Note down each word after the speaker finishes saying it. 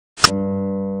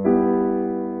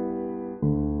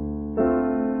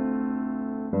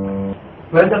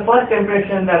Well, the first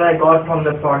impression that I got from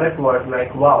the product was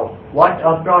like, wow, what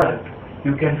a product.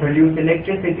 You can produce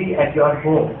electricity at your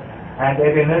home. And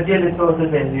at Energy Resources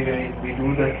Engineering, we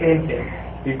do the same thing.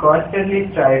 We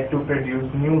constantly strive to produce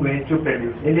new ways to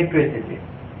produce electricity.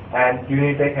 And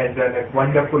UniTech has done a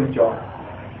wonderful job.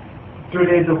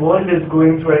 Today, the world is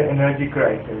going through an energy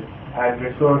crisis, and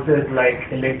resources like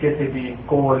electricity,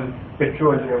 coal,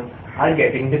 petroleum are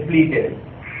getting depleted.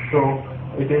 So,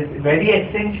 it is very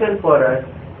essential for us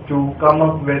to come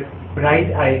up with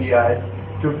bright ideas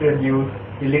to produce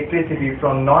electricity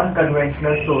from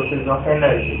non-conventional sources of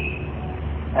energy.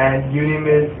 And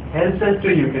UniMIS helps us to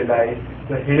utilize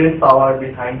the hidden power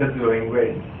behind the blowing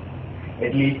wind.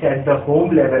 At least at the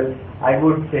home level, I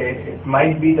would say it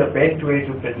might be the best way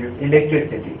to produce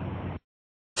electricity.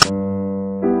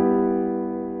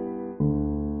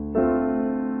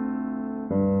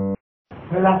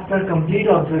 Well, after complete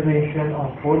observation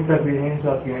of both the variants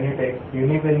of UniTech,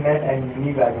 UniWillNet and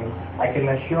UniWagon, I can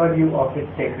assure you of its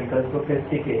technical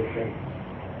sophistication.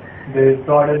 The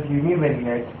product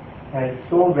UniWillNet has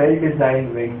so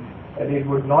well-designed wings that it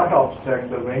would not obstruct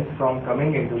the wind from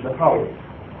coming into the house.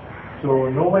 So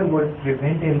no one would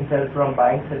prevent himself from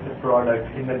buying such a product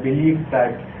in the belief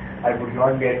that I would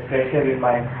not get pressure in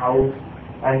my house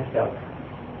and stuff.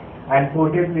 And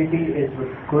portability is a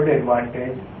good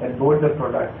advantage that both the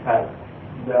products have.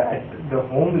 At the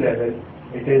home level,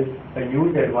 it is a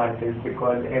huge advantage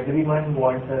because everyone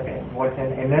wants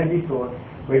an energy source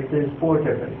which is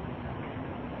portable.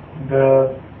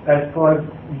 As for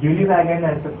UniWagon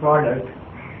as a product,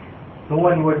 no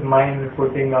one would mind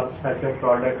putting up such a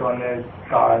product on his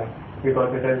car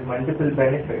because it has multiple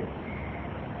benefits.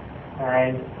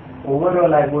 And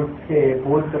overall, I would say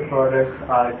both the products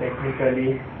are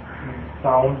technically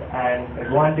sound and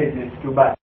advantages to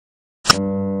buy.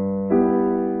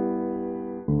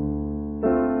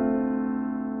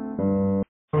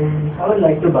 I would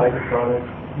like to buy the product.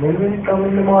 When will it come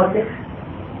in the market?